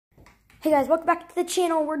Hey guys, welcome back to the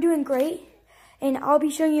channel. We're doing great, and I'll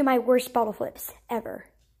be showing you my worst bottle flips ever.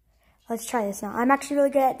 Let's try this now. I'm actually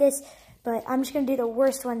really good at this, but I'm just gonna do the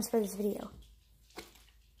worst ones for this video.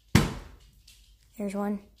 Here's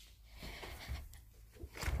one.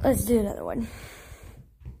 Let's do another one.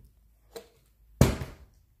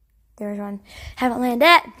 There's one. Haven't landed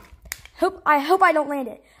it. I hope I don't land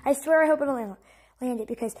it. I swear I hope I don't land it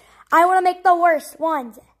because I want to make the worst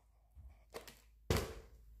ones.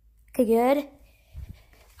 Okay, good.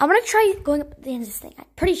 I'm going to try going up at the end of this thing. I'm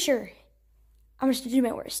pretty sure. I'm just going to do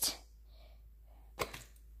my worst.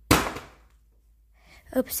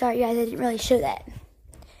 Oops, sorry guys, I didn't really show that.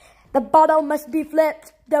 The bottle must be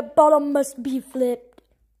flipped. The bottle must be flipped.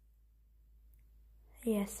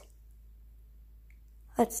 Yes.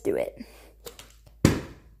 Let's do it.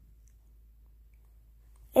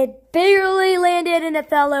 It barely landed and it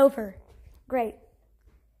fell over. Great.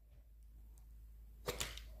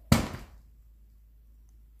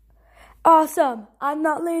 Awesome. I'm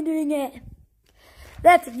not landing it.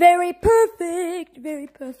 That's very perfect. Very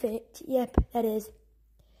perfect. Yep, that is.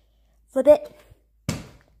 Flip it.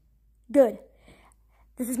 Good.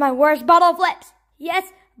 This is my worst bottle flips.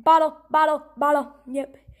 Yes. Bottle, bottle, bottle.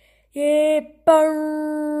 Yep. Yeah,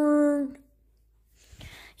 burn.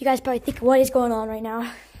 You guys probably think, what is going on right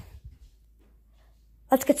now?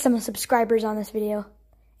 Let's get some subscribers on this video.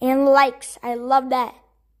 And likes. I love that.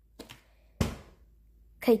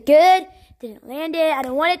 Okay, good. Didn't land it. I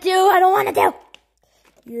don't want it to. I don't want it to.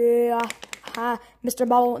 Yeah. Hi. Mr.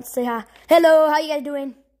 Bottle wants to say hi. Hello, how you guys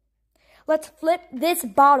doing? Let's flip this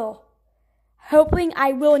bottle. Hoping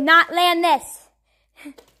I will not land this.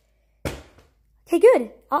 Okay,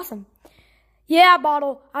 good. Awesome. Yeah,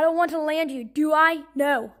 bottle. I don't want to land you. Do I?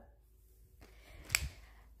 No.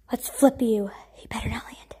 Let's flip you. You better not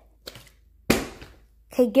land.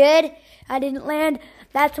 Okay, good. I didn't land.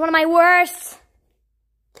 That's one of my worst.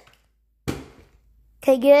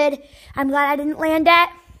 Okay, good. I'm glad I didn't land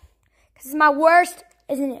that. Because it's my worst,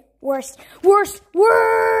 isn't it? Worst. Worst.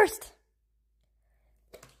 Worst.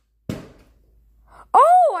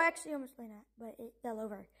 Oh, I actually almost landed that, but it fell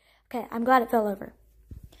over. Okay, I'm glad it fell over.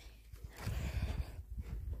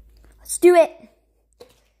 Let's do it.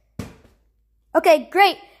 Okay,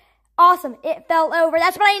 great. Awesome. It fell over.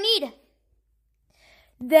 That's what I need.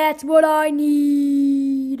 That's what I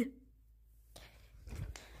need.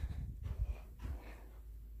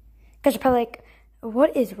 Guys are probably like,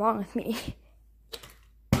 what is wrong with me?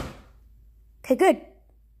 Okay, good.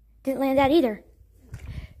 Didn't land that either.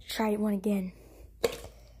 Try one again.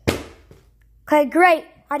 Okay, great.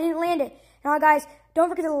 I didn't land it. Now, guys, don't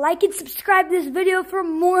forget to like and subscribe to this video for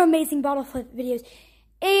more amazing bottle flip videos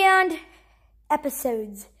and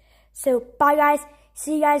episodes. So, bye, guys.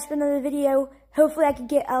 See you guys for another video. Hopefully, I can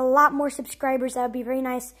get a lot more subscribers. That would be very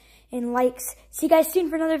nice. And likes. See you guys soon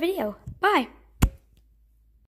for another video. Bye.